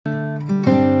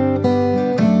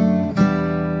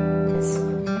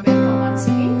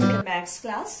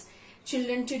class.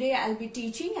 Children, today I'll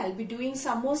be doing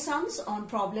some more sums on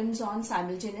problems on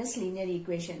simultaneous linear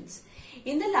equations.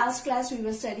 In the last class, we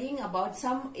were studying about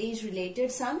some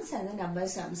age-related sums and the number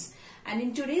sums. And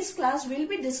in today's class, we'll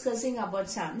be discussing about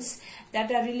sums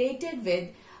that are related with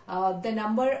the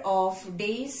number of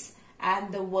days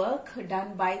and the work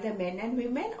done by the men and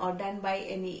women, or done by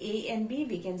any A and B,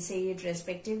 we can say it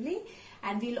respectively.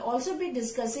 And we'll also be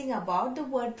discussing about the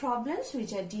word problems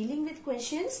which are dealing with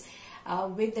questions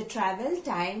with the travel,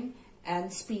 time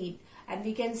and speed, and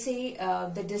we can say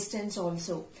the distance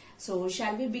also. So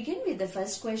shall we begin with the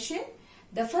first question?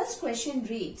 The first question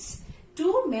reads,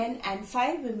 2 men and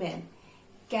 5 women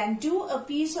can do a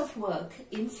piece of work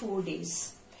in 4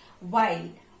 days, while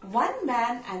 1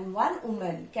 man and 1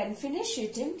 woman can finish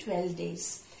it in 12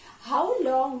 days. How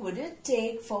long would it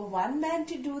take for 1 man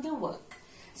to do the work?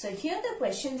 So here the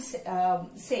question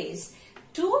says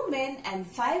 2 men and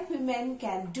 5 women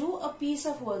can do a piece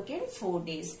of work in 4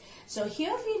 days. So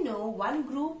here we know one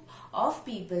group of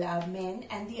people are men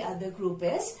and the other group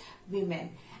is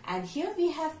women. And here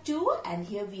we have 2 and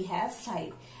here we have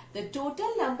 5. The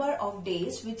total number of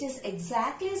days, which is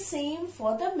exactly same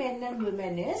for the men and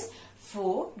women, is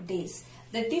 4 days.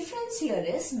 The difference here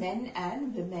is men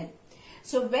and women.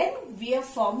 So when we are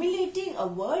formulating a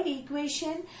word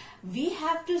equation, we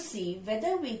have to see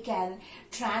whether we can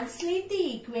translate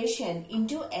the equation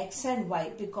into x and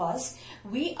y, because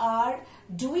we are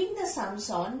doing the sums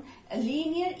on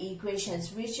linear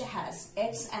equations which has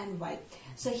x and y.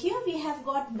 So here we have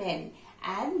got men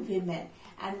and women,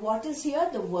 and what is here?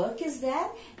 The work is there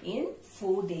in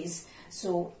 4 days.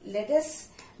 So let us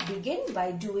begin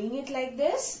by doing it like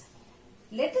this.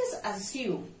 Let us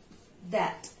assume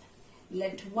that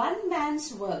let 1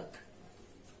 man's work,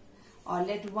 or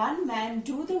let 1 man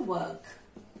do the work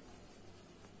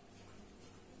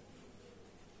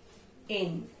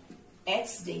in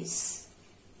x days.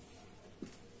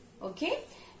 Okay,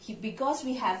 because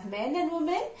we have men and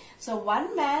women, so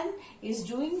 1 man is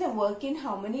doing the work in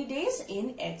how many days?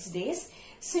 In x days.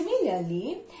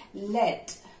 Similarly,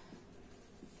 let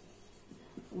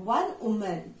 1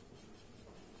 woman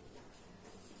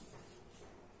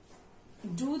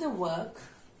do the work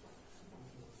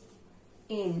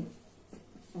in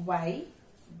y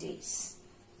days.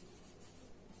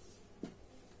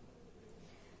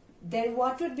 Then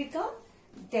what would become?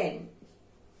 Then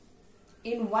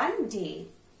in 1 day,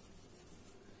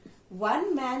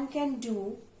 1 man can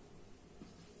do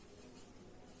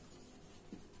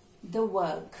the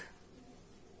work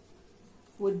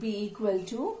would be equal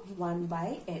to 1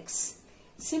 by x.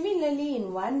 Similarly,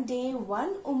 in 1 day,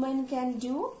 1 woman can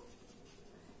do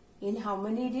in how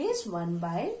many days? 1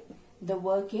 by the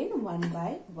work in 1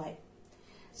 by y.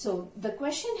 So the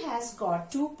question has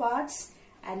got 2 parts,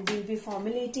 and we'll be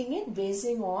formulating it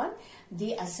basing on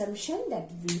the assumption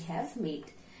that we have made.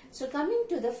 So coming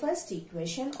to the first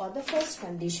equation or the first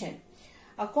condition,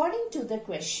 according to the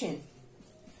question,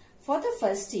 for the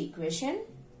first equation,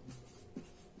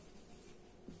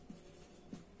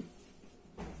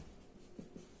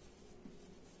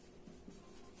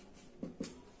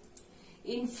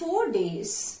 in 4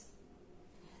 days,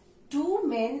 2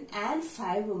 men and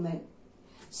 5 women.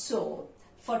 So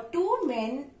for 2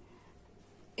 men,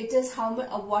 it is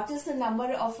what is the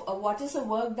number of what is the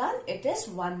work done? It is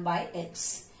 1 by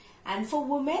x. And for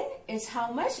women, it's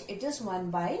how much? It is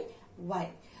 1 by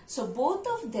y. So both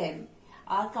of them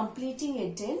are completing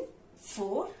it in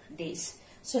 4 days.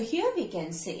 So here we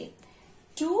can say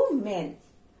 2 men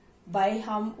by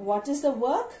what is the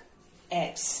work?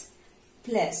 X,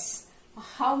 plus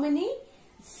how many?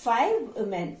 5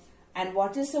 women, and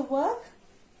what is the work?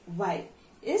 Y,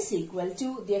 is equal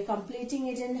to, they are completing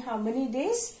it in how many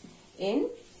days? In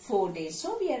 4 days.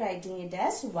 So we are writing it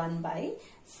as 1 by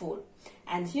 4.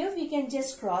 And here we can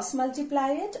just cross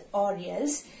multiply it, or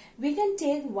else we can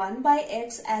take 1 by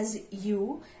x as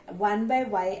u, 1 by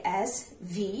y as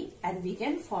v, and we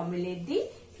can formulate the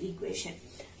equation.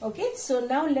 Okay, so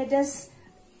now let us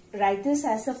write this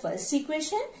as the first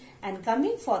equation, and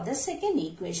coming for the second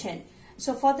equation.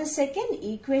 So for the second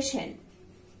equation,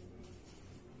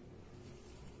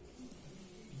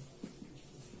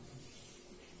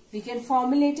 we can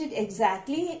formulate it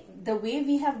exactly the way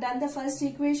we have done the first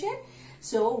equation.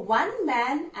 So 1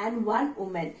 man and 1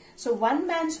 woman. So 1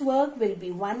 man's work will be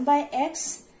 1 by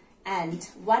x and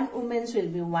 1 woman's will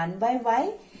be 1 by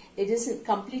y. It is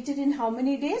completed in how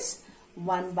many days?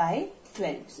 1 by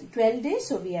 12. So 12 days.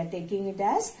 So we are taking it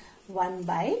as 1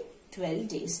 by 12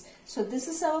 days. So this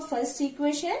is our first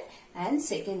equation and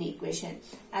second equation.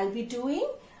 I'll be doing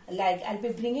like I'll be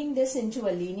bringing this into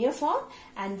a linear form,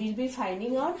 and we'll be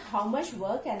finding out how much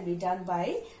work can be done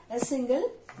by a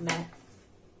single man.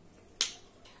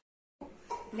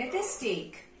 Let us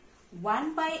take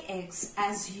 1 by x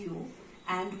as u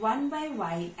and 1 by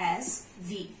y as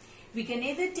v. We can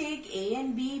either take a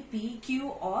and b, p, q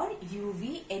or u,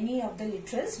 v, any of the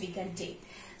literals we can take.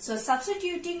 So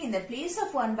substituting in the place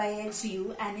of 1 by x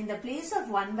u and in the place of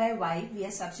 1 by y, we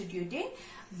are substituting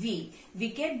v. We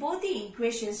get both the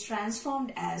equations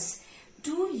transformed as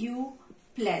 2u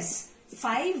plus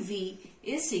 5v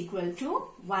is equal to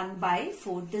 1 by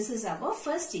 4. This is our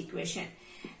first equation.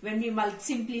 When we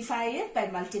simplify it by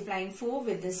multiplying 4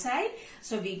 with this side,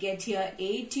 so we get here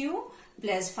 8u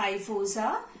plus 5 4s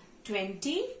are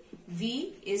 20,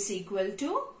 v is equal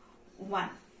to 1.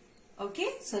 Okay,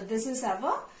 so this is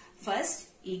our first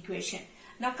equation.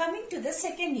 Now coming to the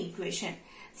second equation.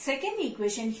 Second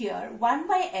equation here, 1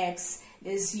 by x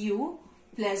is u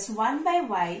plus 1 by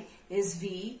y is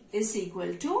v is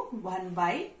equal to 1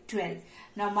 by 12.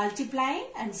 Now multiplying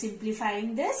and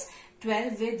simplifying this,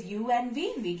 12 with u and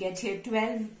v, we get here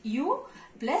 12u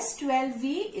plus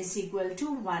 12v is equal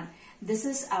to 1. This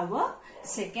is our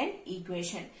second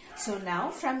equation. So now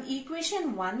from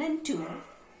equation 1 and 2,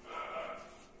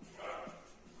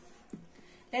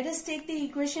 let us take the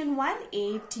equation 1,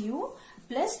 8u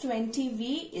plus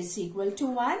 20v is equal to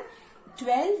 1,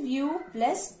 12u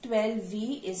plus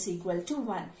 12v is equal to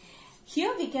 1.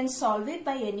 Here we can solve it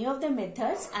by any of the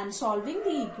methods. I am solving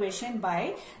the equation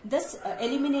by this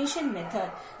elimination method.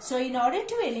 So in order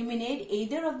to eliminate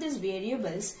either of these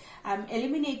variables, I am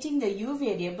eliminating the u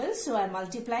variable. So I am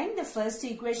multiplying the first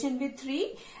equation with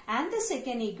 3 and the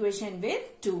second equation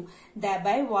with 2.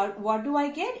 Thereby what do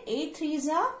I get? 8 3s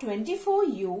are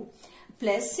 24u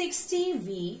plus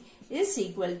 60v is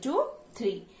equal to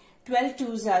 3. 12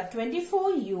 2s are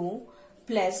 24u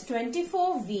plus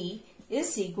 24v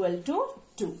is equal to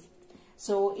 2.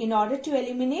 So in order to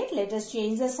eliminate, let us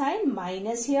change the sign,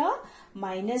 minus here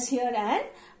and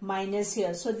minus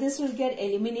here. So this will get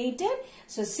eliminated.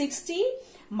 So 60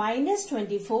 minus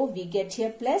 24 we get here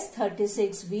plus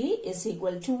 36v is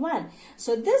equal to 1.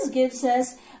 So this gives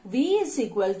us v is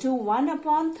equal to 1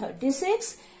 upon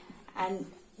 36, and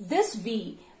this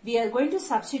v we are going to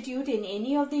substitute in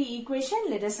any of the equation.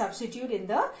 Let us substitute in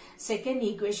the second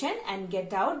equation and get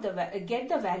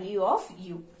the value of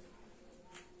u.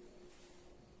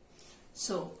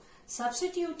 So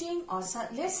substituting, or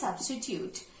let's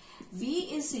substitute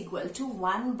v is equal to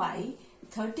 1 by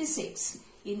 36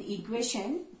 in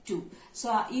equation 2.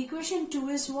 So our equation 2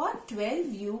 is what?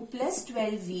 12u plus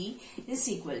 12v is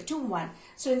equal to 1.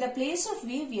 So in the place of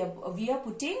v, we are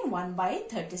putting 1 by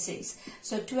 36.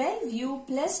 So 12u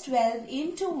plus 12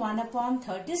 into 1 upon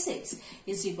 36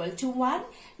 is equal to 1.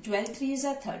 12 3s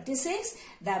are 36.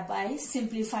 Thereby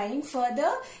simplifying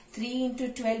further, 3 into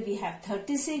 12 we have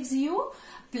 36u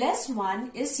plus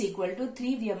 1 is equal to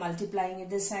 3. We are multiplying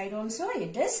it this side also.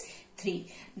 It is 3.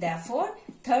 Therefore,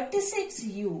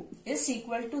 36u is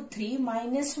equal to 3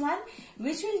 minus 1,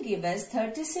 which will give us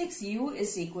 36u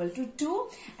is equal to 2,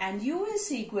 and u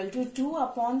is equal to 2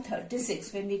 upon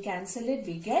 36. When we cancel it,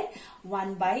 we get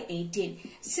 1 by 18.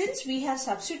 Since we have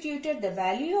substituted the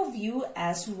value of u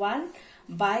as 1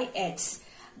 by x,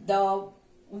 the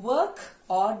work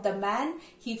or the man,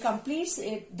 he completes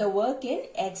the work in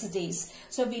x days.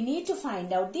 So we need to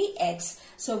find out the x.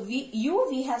 So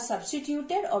we have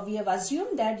substituted, or we have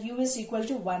assumed that u is equal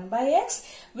to 1 by x,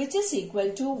 which is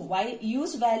equal to y.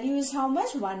 U's value is how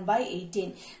much? 1 by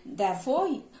 18. Therefore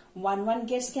 1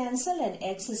 gets cancelled and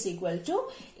x is equal to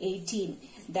 18.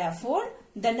 Therefore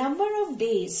the number of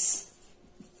days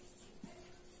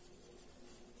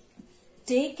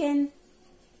taken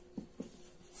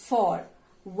for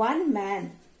one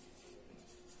man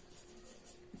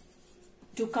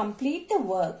to complete the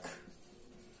work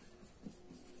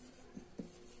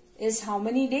is how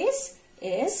many days?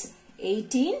 Is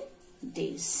 18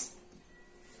 days.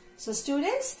 So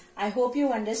students, I hope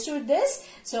you understood this.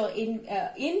 So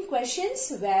in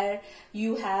questions where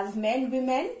you have men,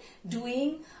 women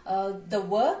doing the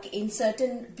work in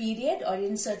certain period or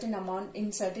in certain amount,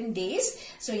 in certain days.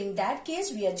 So in that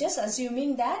case, we are just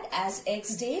assuming that as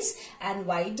x days and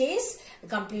y days,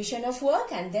 completion of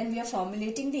work, and then we are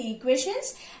formulating the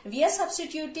equations. We are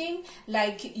substituting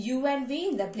like u and v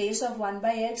in the place of 1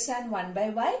 by x and 1 by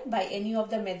y by any of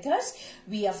the methods.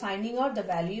 We are finding out the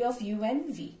value of u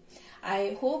and v.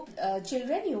 I hope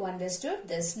children you understood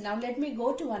this. Now let me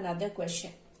go to another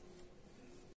question.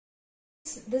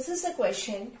 This is a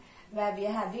question where we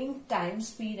are having time,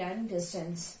 speed and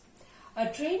distance. A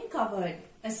train covered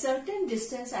a certain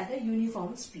distance at a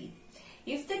uniform speed.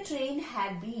 If the train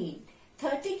had been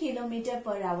 30 km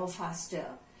per hour faster,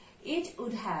 it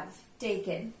would have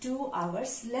taken 2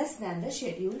 hours less than the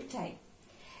scheduled time.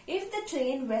 If the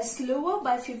train were slower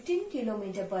by 15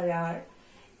 km per hour,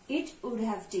 it would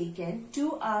have taken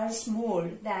 2 hours more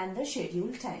than the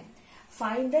scheduled time.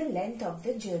 Find the length of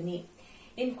the journey.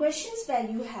 In questions where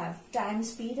you have time,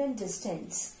 speed and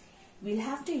distance, we'll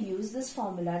have to use this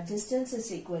formula. Distance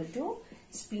is equal to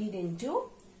speed into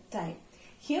time.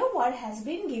 Here what has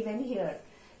been given here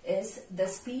is the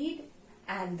speed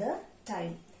and the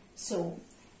time. So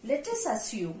let us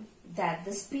assume that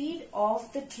the speed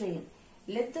of the train,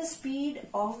 let the speed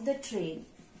of the train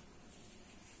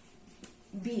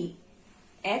be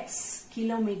x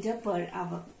kilometer per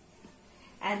hour,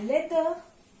 and let the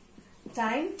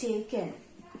time taken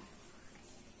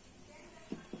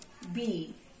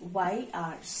be y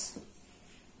hours.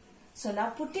 So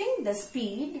now putting the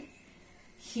speed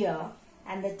here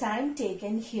and the time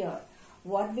taken here,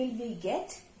 what will we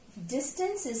get?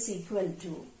 Distance is equal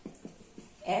to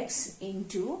x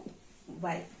into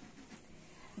y.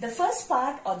 The first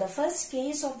part or the first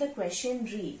case of the question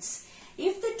reads,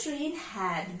 if the train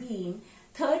had been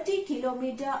 30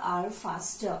 km/h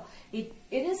faster, it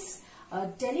is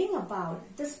telling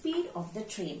about the speed of the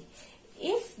train.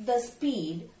 If the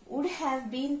speed would have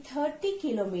been 30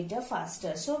 km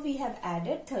faster, so we have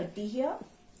added 30 here,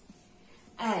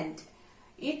 and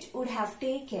it would have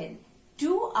taken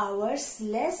 2 hours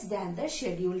less than the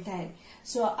scheduled time.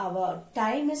 So our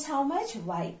time is how much?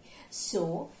 Y.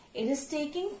 So it is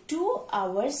taking 2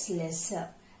 hours lesser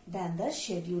than the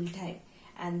scheduled time,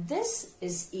 and this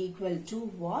is equal to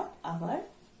what? Our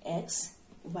x,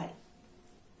 y.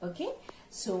 Okay,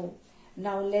 so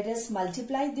now let us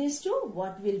multiply these two.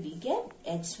 What will we get?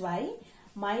 Xy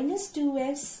minus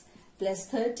 2x plus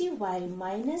 30y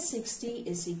minus 60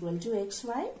 is equal to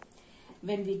xy.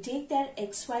 When we take that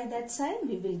xy that side,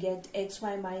 we will get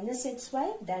xy minus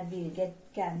xy, that will get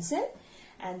cancelled,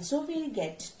 and so we will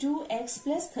get 2x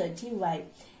plus 30y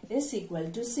is equal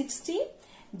to 60.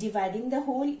 Dividing the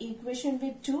whole equation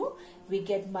with 2, we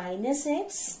get minus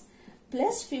x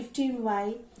plus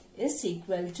 15y is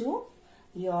equal to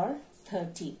your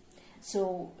 30.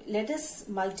 So let us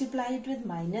multiply it with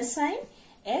minus sign.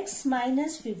 X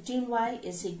minus 15y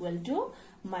is equal to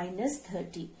minus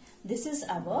 30. This is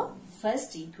our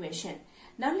first equation.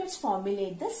 Now let's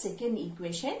formulate the second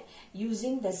equation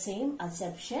using the same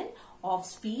assumption of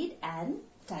speed and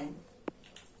time.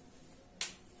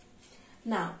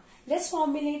 Now let's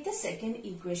formulate the second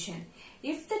equation.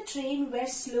 If the train were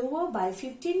slower by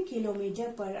 15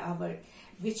 km per hour,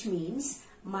 which means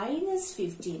minus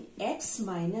 15, x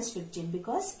minus 15,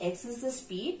 because x is the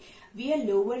speed, we are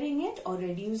lowering it or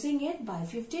reducing it by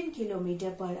 15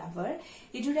 km per hour.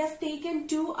 It would have taken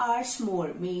 2 hours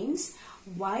more, means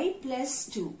y plus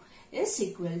 2 is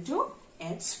equal to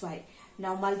xy.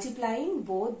 Now multiplying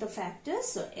both the factors,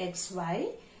 so xy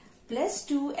plus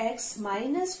 2x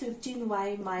minus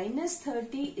 15y minus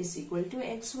 30 is equal to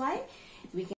xy.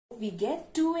 We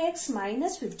get 2x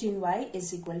minus 15y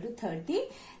is equal to 30.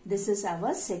 This is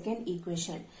our second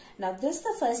equation. Now this is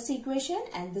the first equation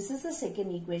and this is the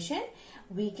second equation.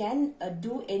 We can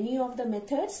do any of the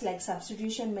methods like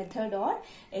substitution method or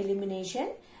elimination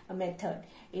method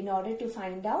in order to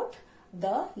find out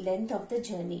the length of the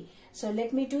journey. So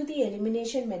let me do the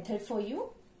elimination method for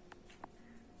you.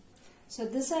 So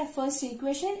this is our first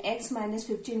equation, x minus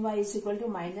 15y is equal to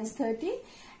minus 30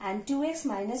 and 2x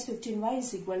minus 15y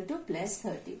is equal to plus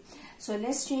 30. So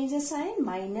let's change the sign,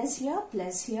 minus here,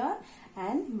 plus here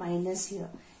and minus here.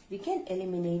 We can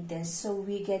eliminate this. So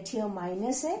we get here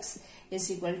minus x is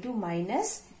equal to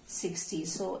minus 60.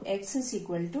 So x is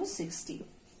equal to 60.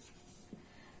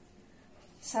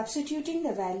 Substituting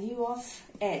the value of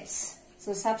x.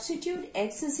 So substitute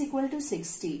x is equal to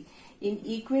 60 in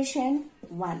equation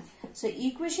 1. So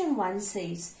equation 1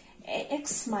 says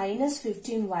x minus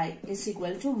 15y is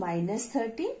equal to minus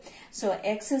 30. So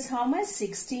x is how much?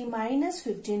 60 minus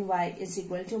 15y is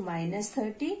equal to minus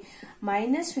 30.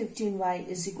 Minus 15y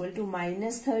is equal to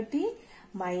minus 30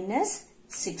 minus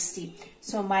 60.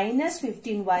 So minus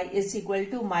 15y is equal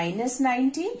to minus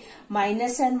 90.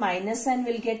 Minus and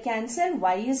will get cancelled.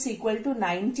 Y is equal to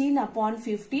 19 upon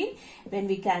 15. When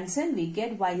we cancel, we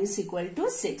get y is equal to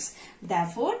 6.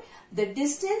 Therefore, the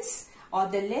distance or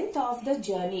the length of the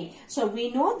journey. So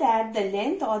we know that the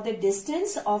length or the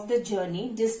distance of the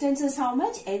journey, distance is how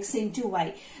much? X into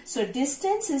y. So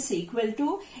distance is equal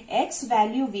to x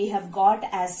value we have got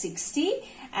as 60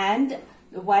 and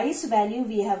y's value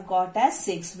we have got as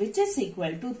 6, which is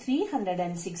equal to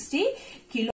 360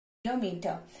 kilometer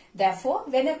kilometer. Therefore,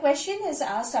 when a question is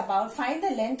asked about find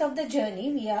the length of the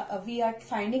journey, we are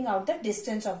finding out the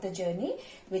distance of the journey,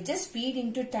 which is speed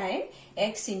into time,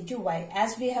 x into y.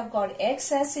 As we have got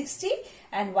x as 60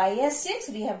 and y as 6,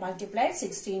 we have multiplied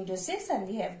 60 into 6 and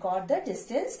we have got the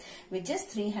distance, which is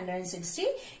 360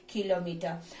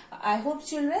 kilometer. I hope,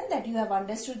 children, that you have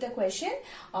understood the question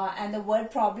and the word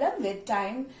problem with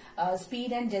time,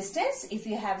 speed and distance. If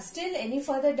you have still any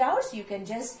further doubts, you can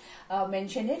just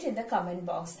mention it in the comment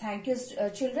box. Thank you,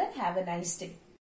 children. Have a nice day.